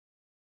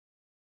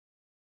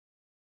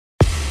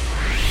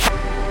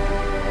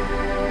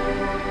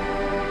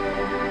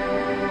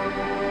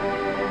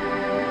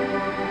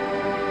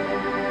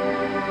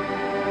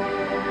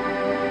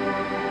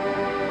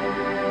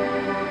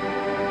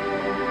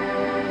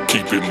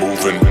Keep it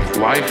moving.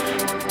 Life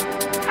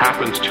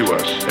happens to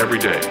us every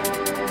day.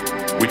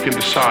 We can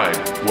decide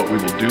what we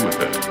will do with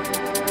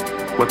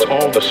it. Let's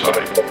all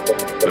decide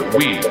that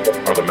we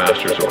are the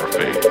masters of our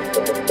fate,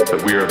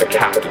 that we are the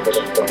captains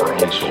of our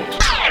own souls.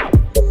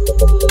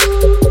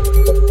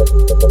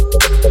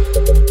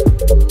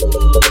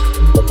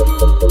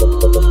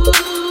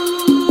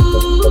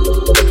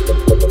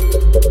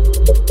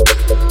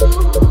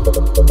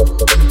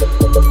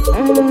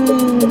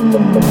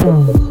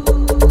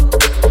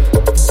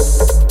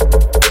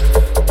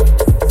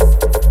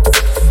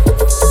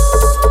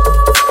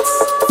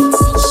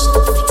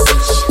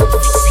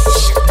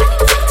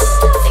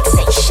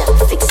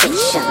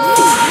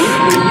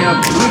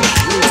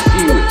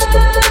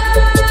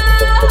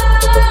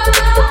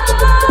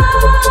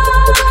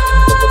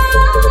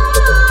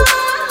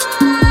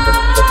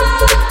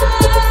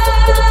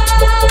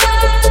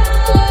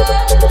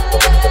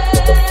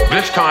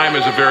 This time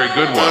is a very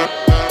good one.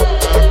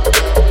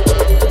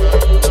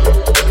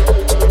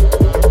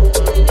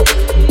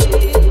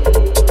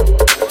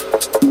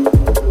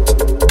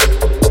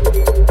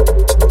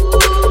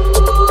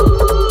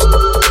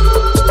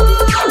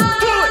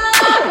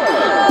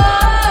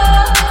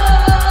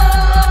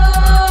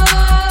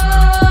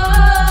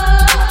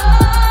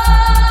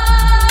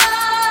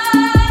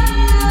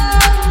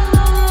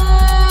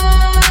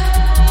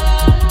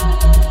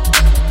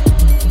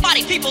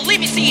 Party people, let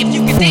me see if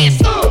you can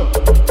dance.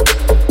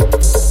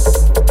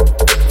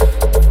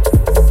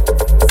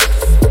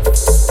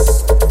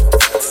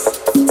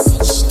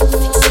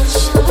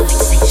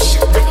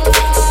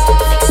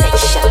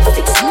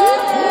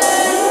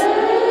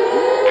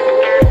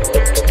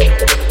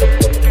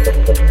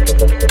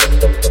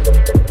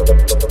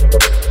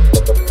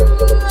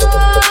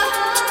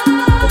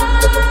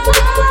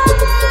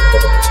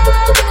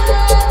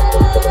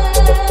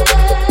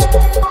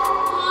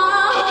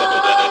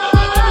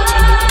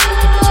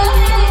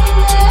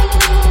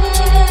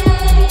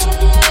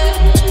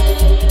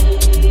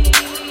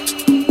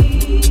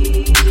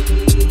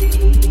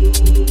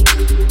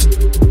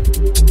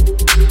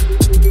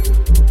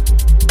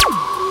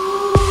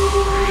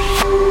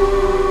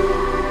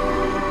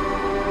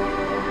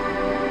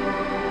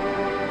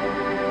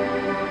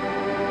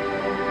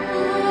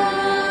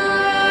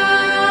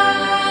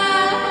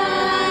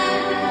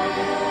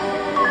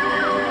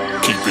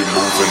 Keep it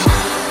moving.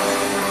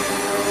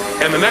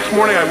 And the next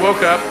morning I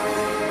woke up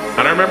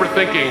and I remember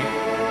thinking,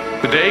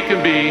 the day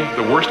can be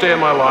the worst day of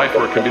my life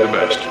or it can be the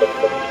best.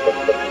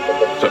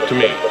 It's up to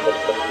me.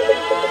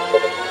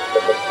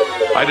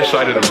 I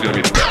decided it was going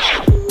to be the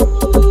best.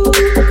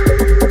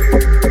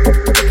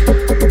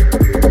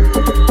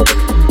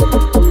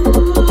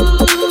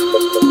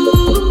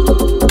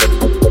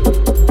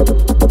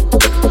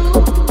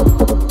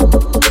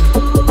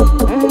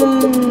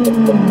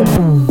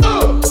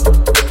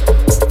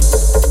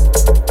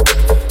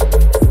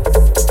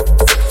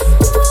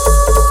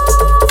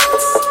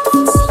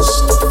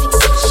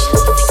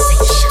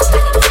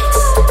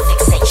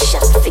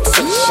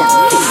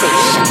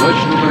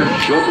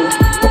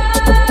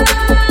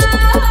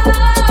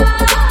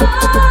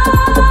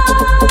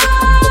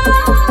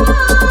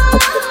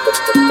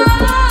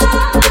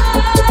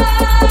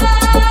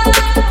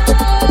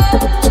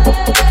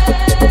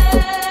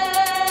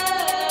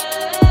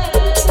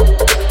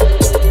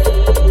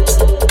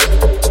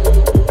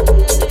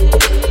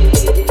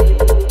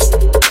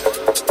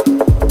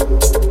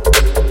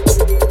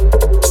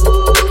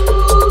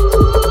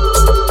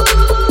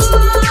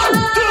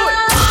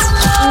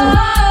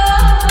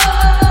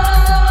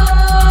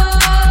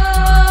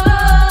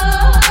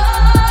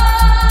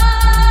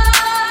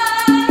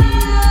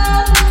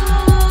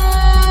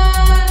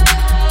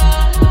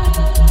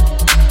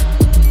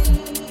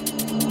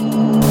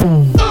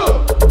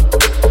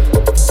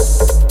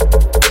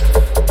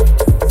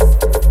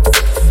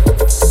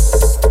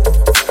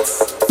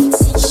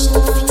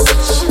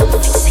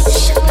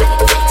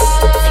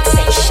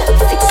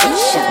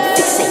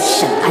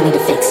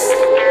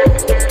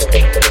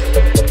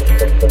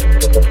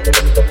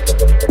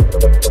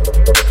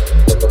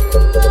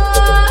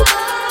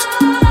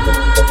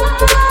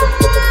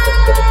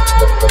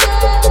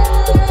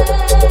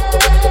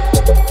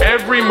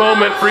 Every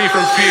moment free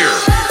from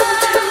fear.